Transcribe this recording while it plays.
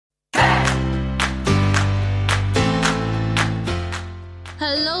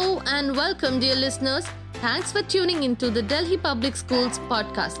Hello and welcome, dear listeners. Thanks for tuning into the Delhi Public Schools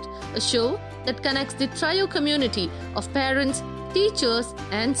podcast, a show that connects the trio community of parents, teachers,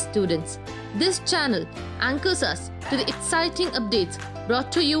 and students. This channel anchors us to the exciting updates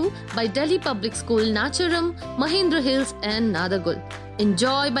brought to you by Delhi Public School, Nacharam, Mahindra Hills, and Nadergul.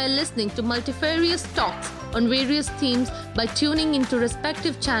 Enjoy by listening to multifarious talks on various themes by tuning into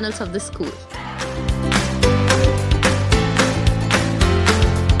respective channels of the school.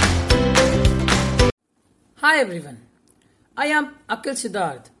 Hi everyone, I am Akhil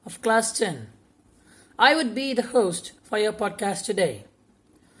Siddharth of class 10. I would be the host for your podcast today.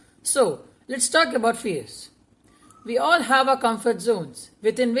 So, let's talk about fears. We all have our comfort zones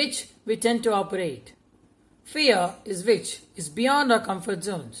within which we tend to operate. Fear is which is beyond our comfort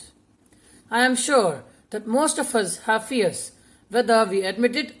zones. I am sure that most of us have fears, whether we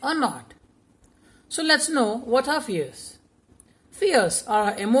admit it or not. So let's know what are fears. Fears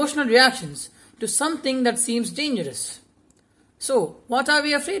are our emotional reactions to something that seems dangerous. So, what are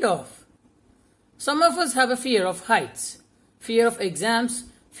we afraid of? Some of us have a fear of heights, fear of exams,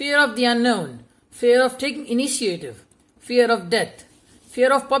 fear of the unknown, fear of taking initiative, fear of death,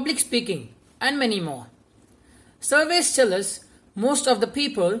 fear of public speaking, and many more. Surveys tell us most of the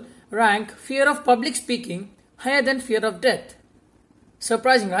people rank fear of public speaking higher than fear of death.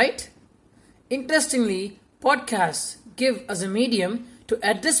 Surprising, right? Interestingly, podcasts give us a medium to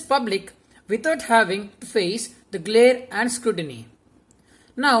address public without having to face the glare and scrutiny.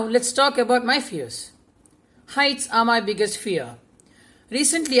 Now let's talk about my fears. Heights are my biggest fear.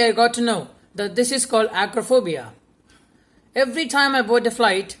 Recently I got to know that this is called acrophobia. Every time I board a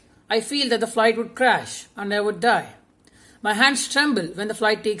flight, I feel that the flight would crash and I would die. My hands tremble when the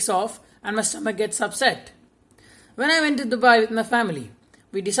flight takes off and my stomach gets upset. When I went to Dubai with my family,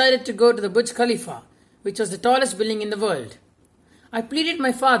 we decided to go to the Burj Khalifa, which was the tallest building in the world. I pleaded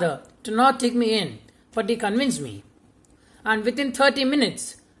my father to not take me in, but he convinced me. And within 30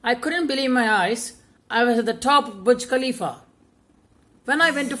 minutes, I couldn't believe my eyes. I was at the top of Burj Khalifa. When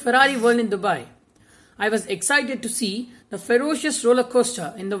I went to Ferrari World in Dubai, I was excited to see the ferocious roller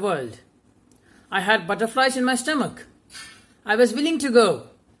coaster in the world. I had butterflies in my stomach. I was willing to go.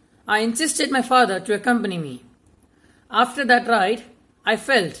 I insisted my father to accompany me. After that ride, I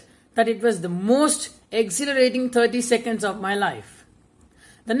felt that it was the most exhilarating 30 seconds of my life.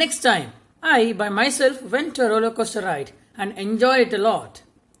 The next time, I by myself went to a roller coaster ride and enjoyed it a lot.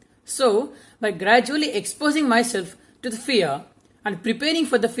 So, by gradually exposing myself to the fear and preparing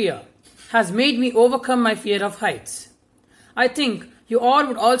for the fear has made me overcome my fear of heights. I think you all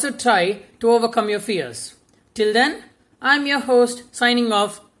would also try to overcome your fears. Till then, I am your host signing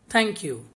off. Thank you.